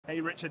Hey,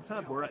 Richard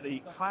Tubb. We're at the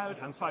Cloud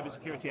and Cyber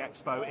Security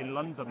Expo in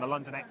London, the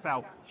London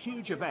XL.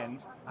 Huge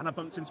event, and I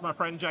bumped into my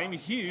friend James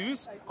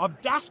Hughes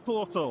of Daas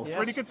Portal. Yes. It's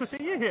really good to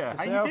see you here.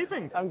 How are you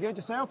keeping? I'm good.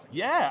 Yourself?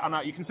 Yeah,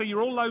 and you can see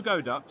you're all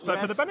logoed up. So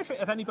for the benefit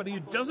of anybody who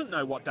doesn't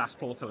know what Daas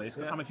Portal is,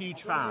 because I'm a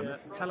huge fan,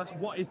 tell us,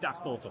 what is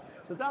Daas Portal?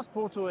 So Daas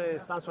Portal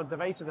stands for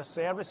Device as a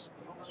Service.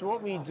 So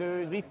what we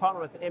do, we partner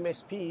with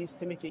MSPs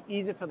to make it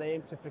easy for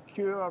them to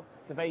procure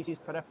devices,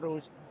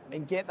 peripherals,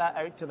 and get that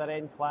out to their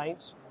end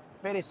clients.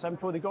 Very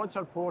simple. They go into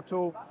our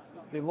portal,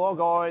 they log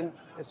on,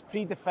 it's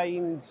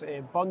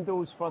predefined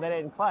bundles for their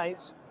end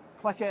clients,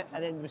 click it,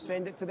 and then we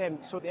send it to them.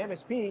 So the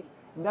MSP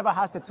never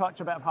has to touch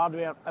a bit of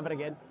hardware ever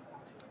again.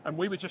 And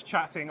we were just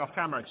chatting off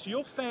camera. So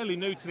you're fairly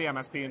new to the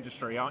MSP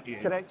industry, aren't you?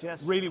 Correct,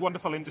 yes. Really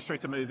wonderful industry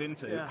to move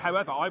into. Yeah.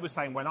 However, I was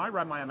saying when I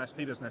ran my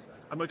MSP business,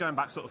 and we're going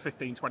back sort of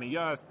 15, 20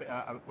 years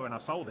when I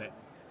sold it,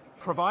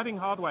 providing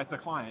hardware to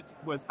clients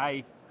was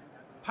a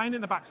pain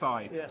in the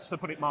backside, to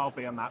put it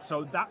mildly, on that.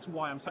 So that's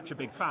why I'm such a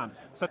big fan.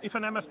 So if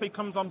an MSP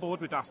comes on board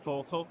with Daas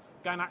Portal,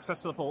 gain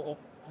access to the portal,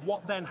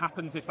 what then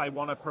happens if they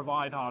want to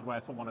provide hardware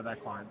for one of their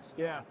clients?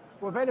 Yeah,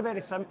 well, very,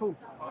 very simple.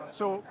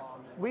 So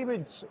we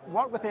would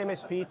work with the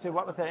MSP to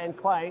work with their end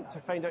client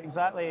to find out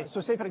exactly, so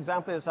say for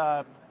example, there's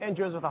an end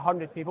user with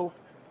 100 people,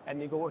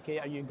 and they go, okay,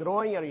 are you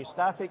growing, are you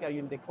static, are you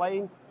in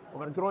decline?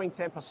 Well, we're growing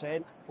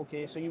 10%,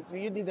 okay, so you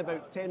need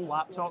about 10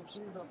 laptops,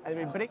 and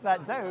we break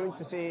that down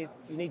to say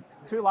you need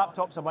 2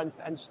 laptops a month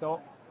in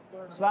stock.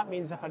 So that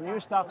means if a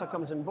new starter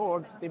comes on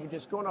board, they would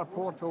just go on our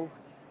portal,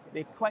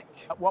 they click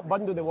what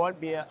bundle they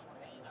want, be it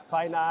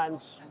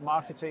finance,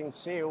 marketing,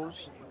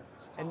 sales,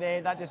 and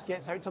then that just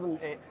gets out to them,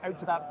 out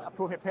to that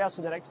appropriate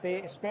person the next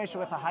day,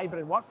 especially with a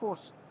hybrid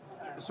workforce.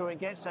 So it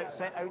gets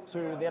sent out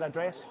to their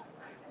address.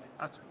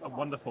 That's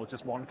wonderful,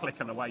 just one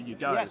click and away you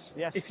go. Yes,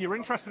 yes. If you're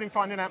interested in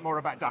finding out more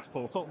about Daas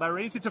Portal, they're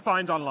easy to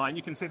find online.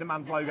 You can see the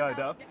man's logoed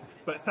up.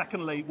 But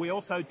secondly, we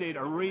also did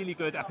a really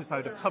good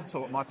episode of Tub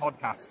Talk, my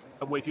podcast,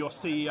 with your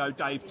CEO,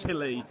 Dave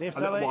Tilley, a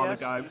little while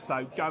ago.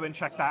 So go and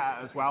check that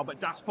out as well. But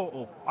Daas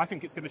Portal, I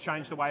think it's going to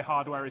change the way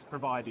hardware is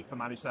provided for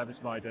managed service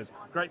providers.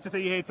 Great to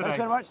see you here today. Thanks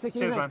very much. Take it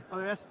easy. Cheers, man. All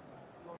the best.